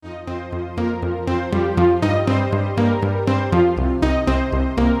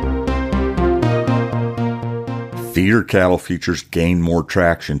Feeder cattle futures gained more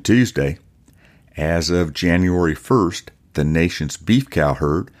traction Tuesday. As of January 1st, the nation's beef cow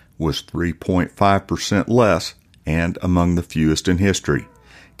herd was 3.5% less and among the fewest in history.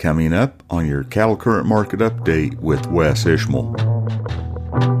 Coming up on your Cattle Current Market Update with Wes Ishmael.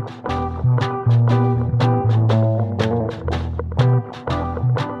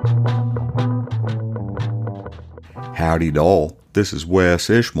 Howdy to all, this is Wes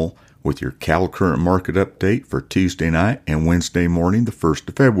Ishmael with your Cattle Current Market Update for Tuesday night and Wednesday morning, the 1st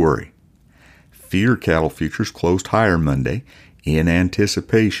of February. Feeder cattle futures closed higher Monday in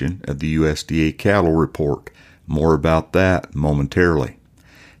anticipation of the USDA cattle report. More about that momentarily.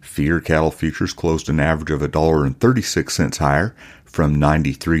 Feeder cattle futures closed an average of $1.36 higher from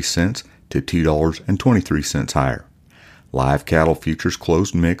 93 cents to $2.23 higher. Live cattle futures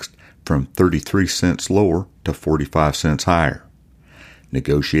closed mixed from 33 cents lower to 45 cents higher.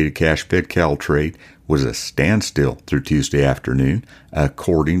 Negotiated cash-fed cattle trade was a standstill through Tuesday afternoon,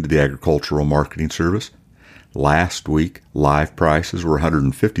 according to the Agricultural Marketing Service. Last week, live prices were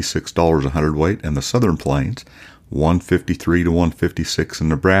 $156 a hundredweight in the Southern Plains, $153 to $156 in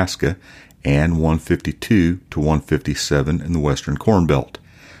Nebraska, and $152 to $157 in the Western Corn Belt.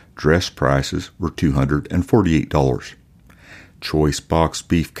 Dress prices were $248. Choice box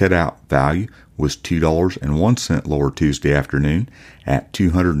beef cutout value was $2.01 lower Tuesday afternoon at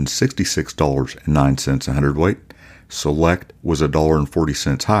 $266.09 a hundredweight. Select was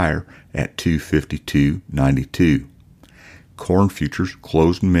 $1.40 higher at $252.92. Corn futures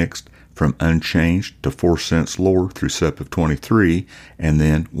closed mixed from unchanged to 4 cents lower through SEP of 23 and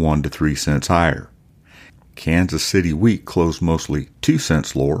then 1 to 3 cents higher. Kansas City wheat closed mostly 2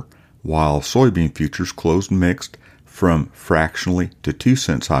 cents lower, while soybean futures closed mixed from fractionally to 2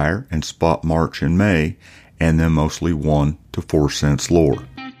 cents higher in spot March and May, and then mostly 1 to 4 cents lower.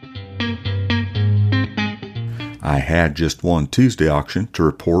 I had just one Tuesday auction to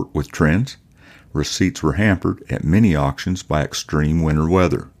report with trends. Receipts were hampered at many auctions by extreme winter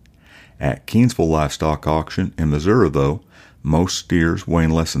weather. At Keensville Livestock Auction in Missouri, though, most steers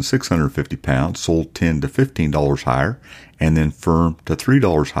weighing less than 650 pounds sold $10 to $15 higher, and then firm to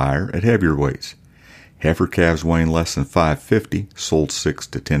 $3 higher at heavier weights. Heifer calves weighing less than 550 sold $6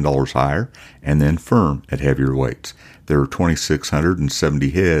 to $10 higher, and then firm at heavier weights. There were 2,670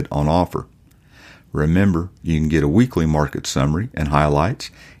 head on offer. Remember, you can get a weekly market summary and highlights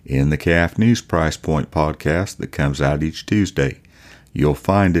in the Calf News Price Point podcast that comes out each Tuesday. You'll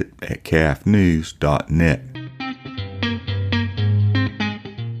find it at calfnews.net.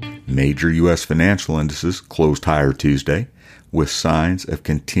 Major U.S. financial indices closed higher Tuesday, with signs of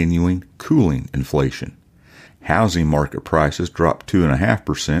continuing cooling inflation. Housing market prices dropped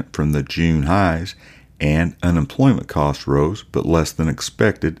 2.5% from the June highs, and unemployment costs rose, but less than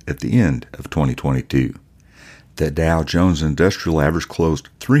expected at the end of 2022. The Dow Jones Industrial Average closed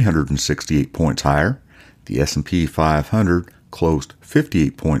 368 points higher, the S&P 500 closed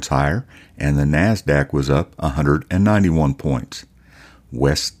 58 points higher, and the NASDAQ was up 191 points.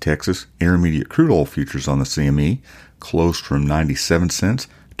 West Texas Intermediate Crude Oil futures on the CME closed from 97 cents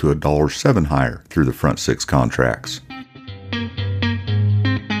to $1.07 higher through the front 6 contracts.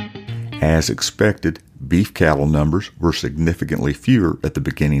 As expected, beef cattle numbers were significantly fewer at the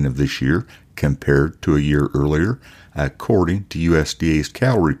beginning of this year compared to a year earlier, according to USDA's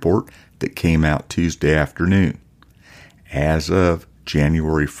cattle report that came out Tuesday afternoon. As of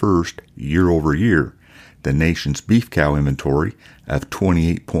January 1st, year over year, the nation's beef cow inventory of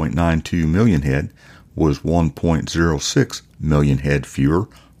 28.92 million head was 1.06 million head fewer,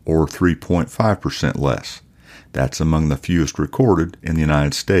 or 3.5% less. That's among the fewest recorded in the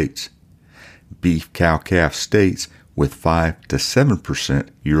United States. Beef cow-calf states with 5 to 7%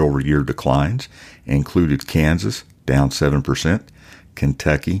 year-over-year declines included Kansas, down 7%,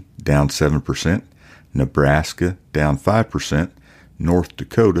 Kentucky, down 7%, Nebraska, down 5%, North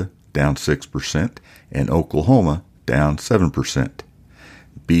Dakota, down 6%, and Oklahoma, down 7%.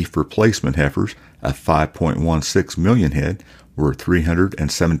 Beef replacement heifers of 5.16 million head were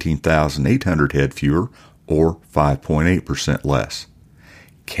 317,800 head fewer, or 5.8% less.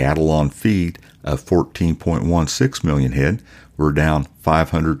 Cattle on feed of 14.16 million head were down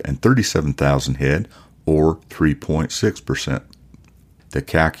 537,000 head, or 3.6%. The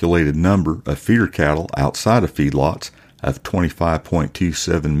calculated number of feeder cattle outside of feedlots of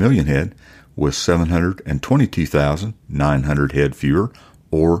 25.27 million head was 722,900 head fewer,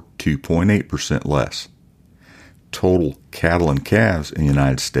 or 2.8% less. Total cattle and calves in the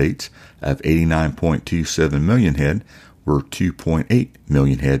United States of 89.27 million head were 2.8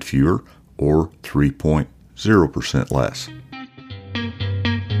 million head fewer, or 3.0% less.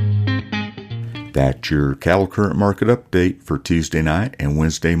 That's your cattle current market update for Tuesday night and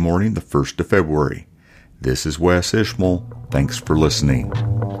Wednesday morning, the 1st of February. This is Wes Ishmael. Thanks for listening.